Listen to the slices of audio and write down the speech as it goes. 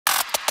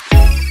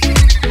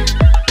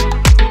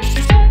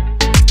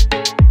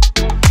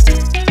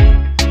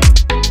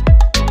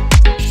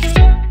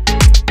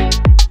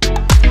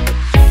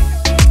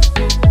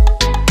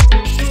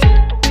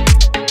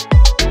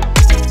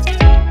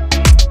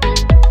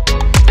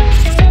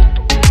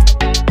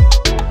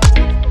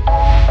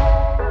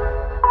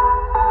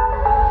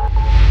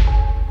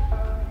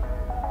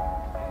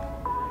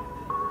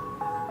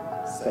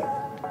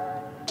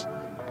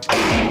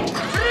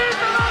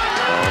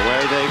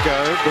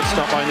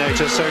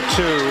dominator, so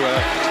too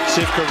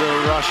Sivka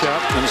will rush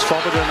up, and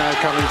Swoboda now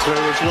coming through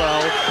as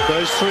well.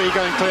 Those three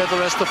going clear the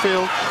rest of the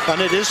field,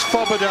 and it is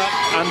Swoboda,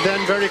 and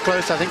then very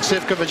close, I think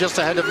Sivka were just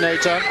ahead of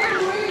Nata.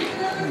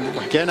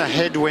 Again a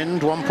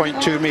headwind,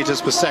 1.2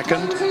 meters per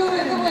second,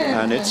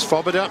 and it's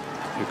Swoboda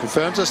who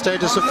confirms her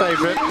status of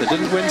favourite. They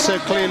didn't win so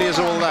clearly as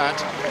all that.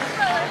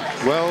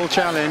 Well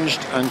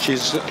challenged, and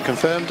she's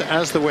confirmed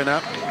as the winner.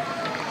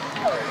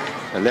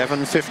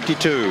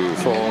 11.52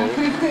 for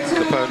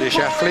the Polish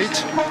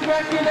athlete.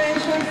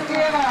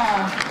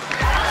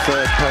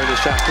 Third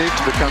Polish athlete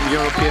to become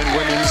European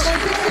Women's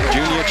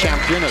Junior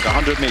Champion at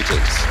 100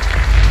 meters.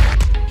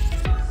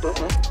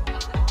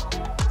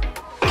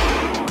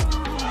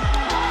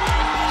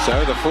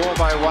 So the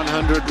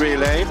 4x100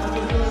 relay,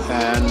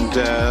 and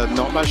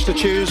not much to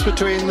choose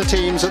between the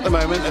teams at the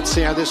moment. Let's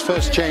see how this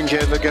first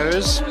changeover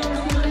goes.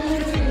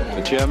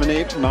 For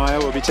Germany, Maya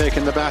will be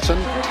taking the baton.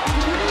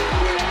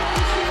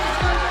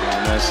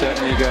 And they're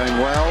certainly going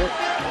well.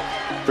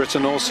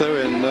 Britain also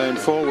in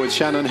forward,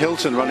 Shannon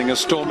Hilton running a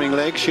storming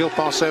leg. She'll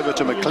pass over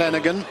to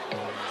McClenaghan.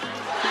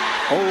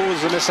 Oh,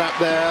 there's a mishap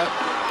there.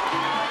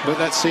 But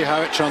let's see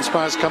how it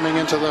transpires coming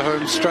into the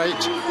home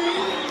straight.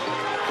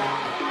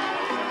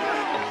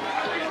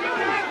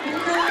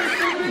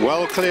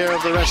 Well clear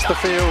of the rest of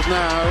the field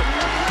now.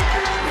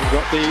 We've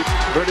got the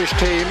British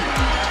team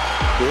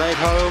led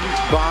home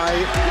by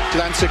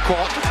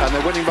Lancequot, and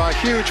they're winning by a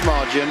huge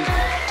margin.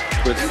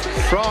 With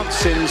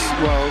France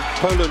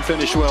Poland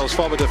finished well,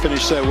 Swoboda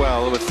finished so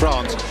well with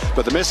France,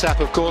 but the mishap,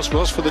 of course,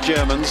 was for the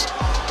Germans,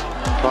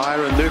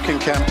 Bayer and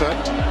Lukenkamper,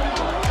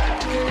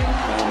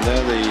 and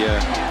they're the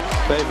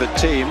favoured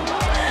team.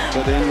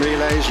 But in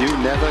relays, you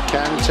never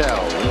can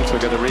tell.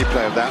 We'll get a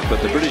replay of that,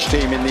 but the British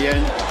team in the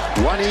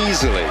end won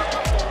easily.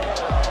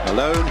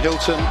 Malone,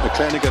 Hilton,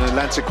 McClenaghan and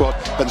Lancequot,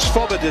 and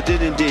Swoboda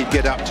did indeed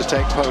get up to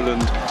take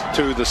Poland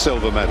to the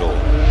silver medal.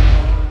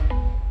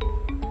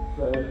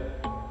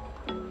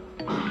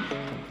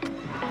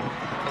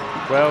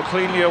 Well,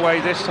 cleanly away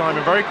this time,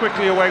 and very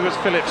quickly away was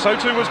Philip. So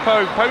too was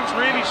Pope. Pope's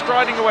really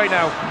striding away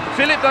now.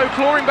 Philip, though,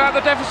 clawing back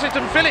the deficit,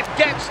 and Philip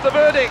gets the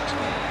verdict.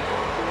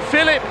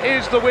 Philip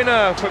is the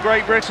winner for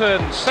Great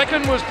Britain.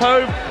 Second was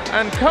Pope,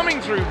 and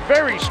coming through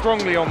very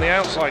strongly on the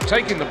outside,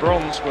 taking the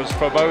bronze, was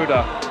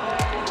Swoboda.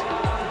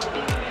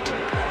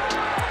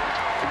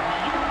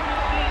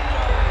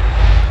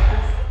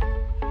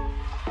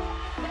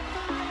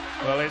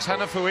 Well, it's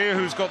Hannah Fuir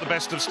who's got the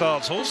best of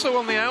starts. Also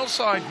on the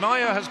outside,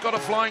 Maya has got a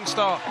flying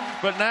start,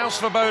 but now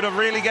Swoboda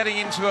really getting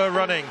into her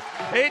running.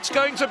 It's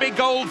going to be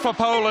gold for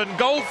Poland,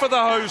 gold for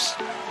the host.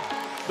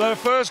 The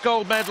first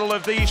gold medal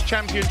of these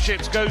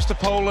championships goes to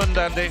Poland,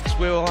 and it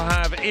will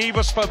have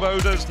Ewa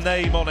Swoboda's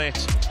name on it.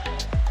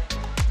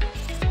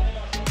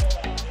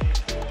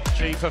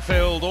 She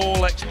fulfilled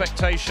all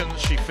expectations.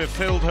 She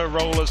fulfilled her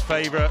role as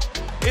favourite.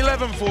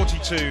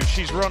 11.42.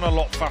 She's run a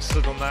lot faster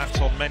than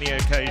that on many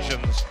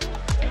occasions.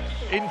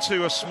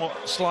 Into a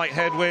slight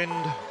headwind,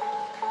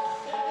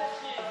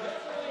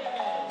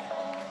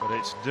 but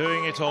it's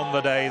doing it on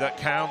the day that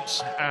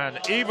counts, and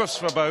Ewa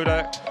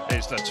Swoboda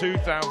is the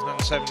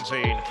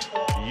 2017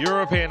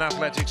 European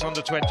Athletics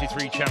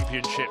Under-23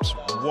 Championships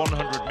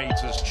 100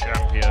 metres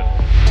champion.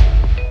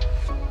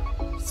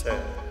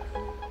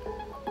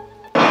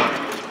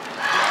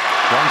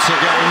 Once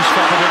again,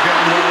 Swoboda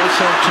going well,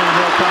 so to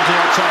the party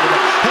outside of it.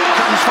 Here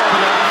comes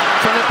Swoboda.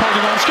 Philip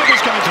holding on,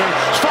 Skipper's coming through.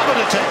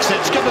 Swoboda takes it,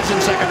 Skipper's in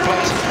second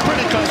place.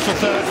 Pretty close for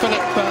third.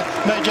 Philip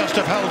may just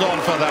have held on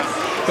for that.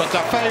 But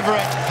the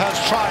favourite has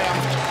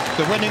triumphed.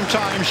 The winning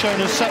time shown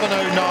as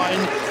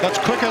 7:09. That's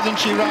quicker than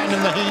she ran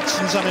in the heats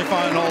in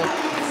semi-final.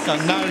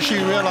 And now she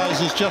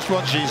realises just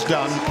what she's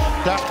done.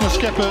 Daphne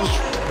Skippers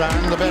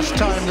ran the best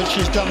time that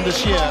she's done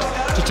this year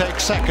to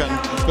take second,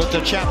 but the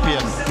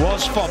champion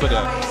was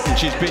Swoboda, and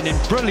she's been in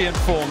brilliant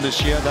form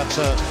this year. That's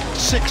her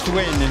 6th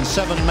win in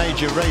 7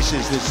 major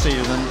races this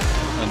season,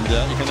 and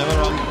you can never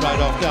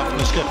write off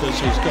Daphne Skippers,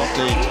 who's got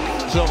the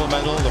silver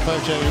medal. The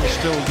photo is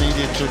still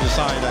needed to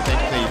decide, I think,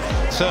 the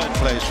 3rd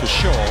place for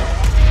sure.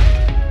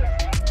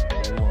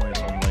 All eyes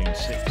on lane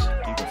 6,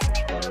 Ewa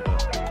Swoboda,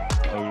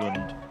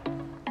 Poland,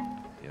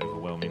 the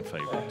overwhelming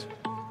favourite.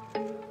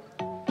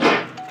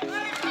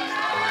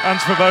 And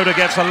Swoboda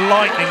gets a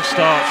lightning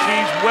start.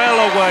 She's well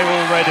away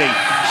already.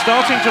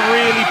 Starting to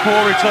really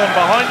pour it on.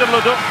 Behind her,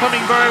 Leduc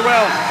coming very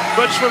well.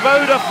 But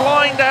Swoboda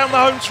flying down the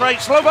home straight.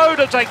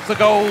 Swoboda takes the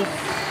gold.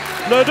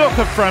 Leduc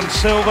of France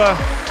silver.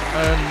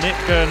 And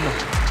Nipken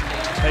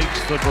takes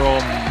the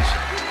bronze.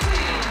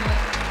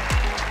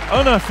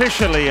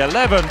 Unofficially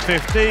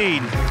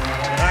 11.15.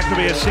 That could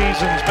be a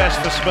season's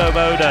best for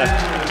Swoboda.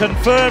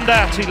 Confirmed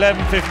at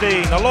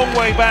 11.15. A long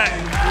way back.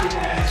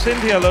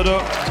 Cynthia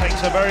Leduc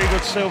takes a very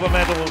good silver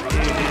medal in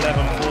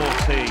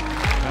 11.40.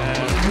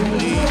 And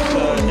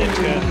Lisa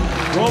Nipken,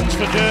 bronze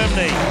for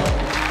Germany.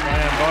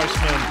 Diane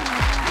Weissman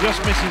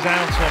just misses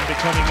out on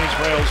becoming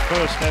Israel's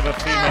first ever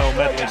female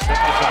medalist at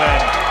this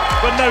event.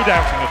 But no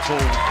doubting at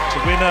all,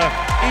 the winner,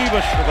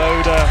 Ewa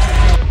Swoboda.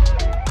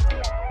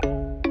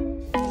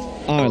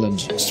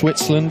 Ireland,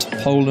 Switzerland,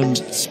 Poland,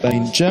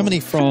 Spain, Germany,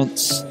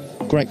 France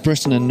Great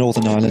Britain and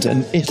Northern Ireland,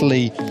 and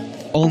Italy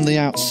on the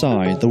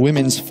outside, the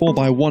women's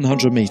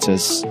 4x100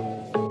 metres.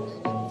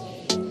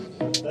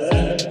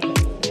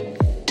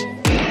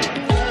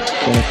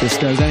 Well, if this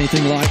goes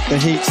anything like the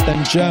heats,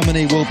 then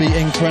Germany will be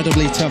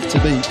incredibly tough to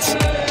beat.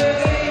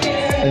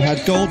 They've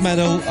had gold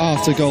medal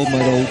after gold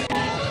medal.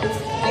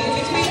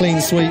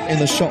 Clean sweep in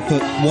the shot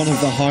put, one of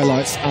the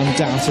highlights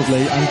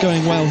undoubtedly, and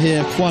going well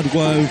here, Quad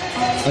Woe,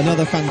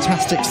 another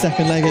fantastic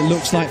second leg it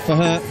looks like for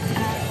her.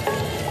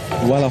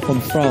 Well up on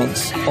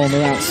France on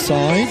the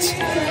outside.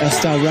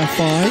 Estelle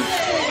Raffai,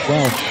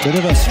 well, bit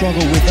of a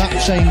struggle with that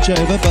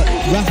changeover, but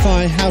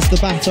Raffai has the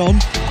baton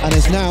and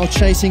is now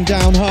chasing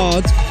down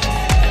hard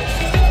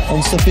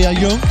on Sophia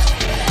Jung.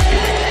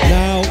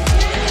 Now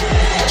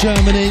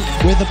Germany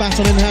with the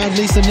baton in hand,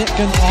 Lisa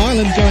Nipken.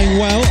 Ireland going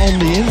well on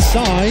the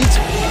inside,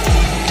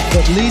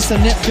 but Lisa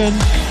Nipken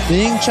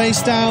being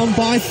chased down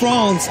by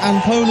France,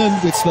 and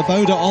Poland with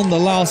Swoboda on the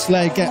last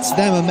leg gets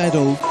them a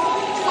medal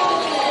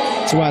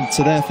to add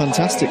to their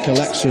fantastic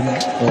collection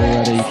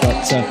already.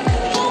 But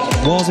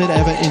was it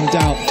ever in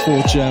doubt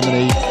for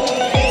Germany?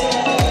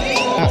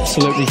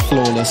 Absolutely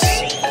flawless.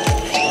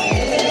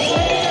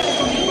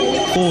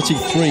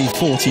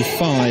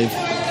 43.45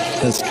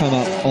 has come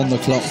up on the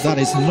clock. That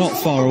is not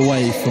far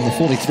away from the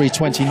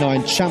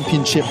 43.29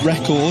 championship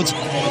record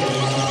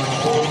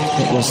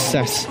that was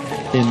set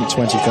in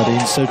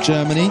 2013. So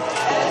Germany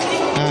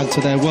add to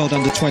their World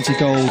Under 20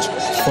 gold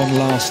from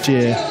last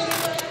year.